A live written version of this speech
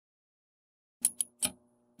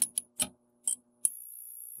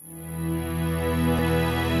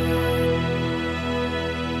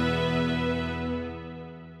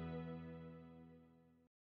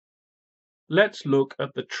Let's look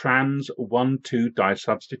at the trans-1,2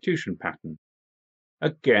 disubstitution pattern.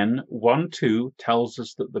 Again, 1,2 tells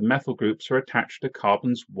us that the methyl groups are attached to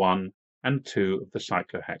carbons 1 and 2 of the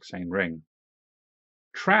cyclohexane ring.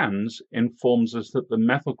 Trans informs us that the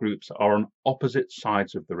methyl groups are on opposite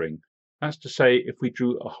sides of the ring. That's to say, if we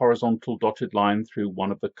drew a horizontal dotted line through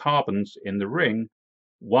one of the carbons in the ring,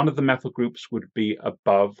 one of the methyl groups would be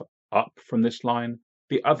above, up from this line,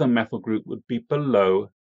 the other methyl group would be below,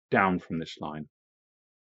 down from this line.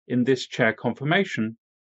 In this chair conformation,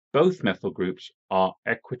 both methyl groups are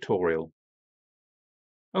equitorial.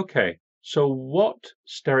 Okay, so what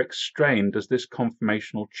steric strain does this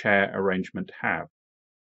conformational chair arrangement have?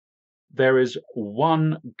 There is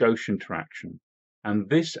one Gauche interaction, and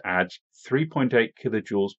this adds 3.8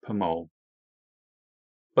 kilojoules per mole.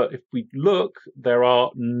 But if we look, there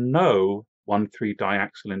are no 1,3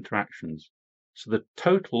 diaxial interactions. So the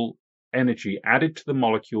total energy added to the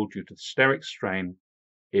molecule due to the steric strain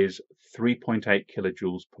is 3.8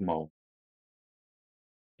 kilojoules per mole.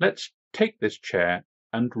 Let's take this chair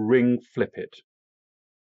and ring flip it.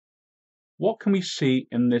 What can we see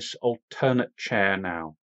in this alternate chair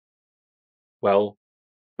now? Well,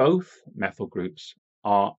 both methyl groups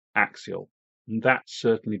are axial, and that's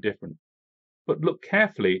certainly different. But look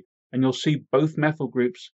carefully and you'll see both methyl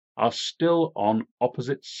groups are still on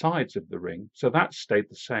opposite sides of the ring, so that stayed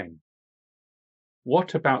the same.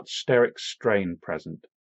 What about steric strain present?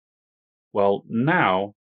 Well,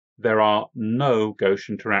 now there are no Gauche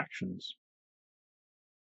interactions.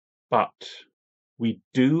 But we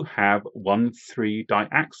do have 1,3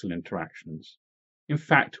 diaxial interactions. In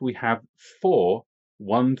fact, we have 4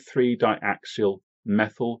 1,3 diaxial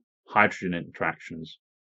methyl hydrogen interactions.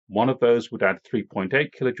 One of those would add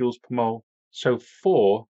 3.8 kilojoules per mole, so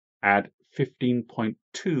 4 add 15.2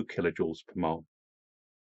 kilojoules per mole.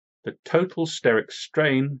 The total steric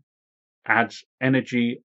strain adds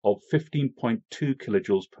energy of 15.2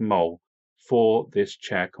 kilojoules per mole for this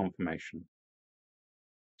chair conformation.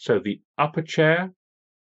 So the upper chair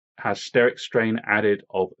has steric strain added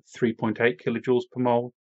of 3.8 kilojoules per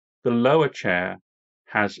mole. The lower chair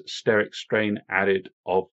has steric strain added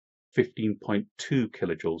of 15.2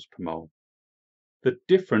 kilojoules per mole. The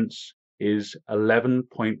difference is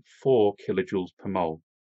 11.4 kilojoules per mole.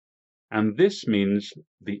 And this means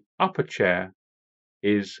the upper chair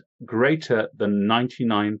is greater than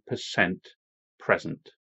 99% present.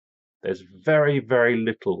 There's very, very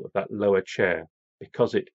little of that lower chair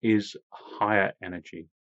because it is higher energy.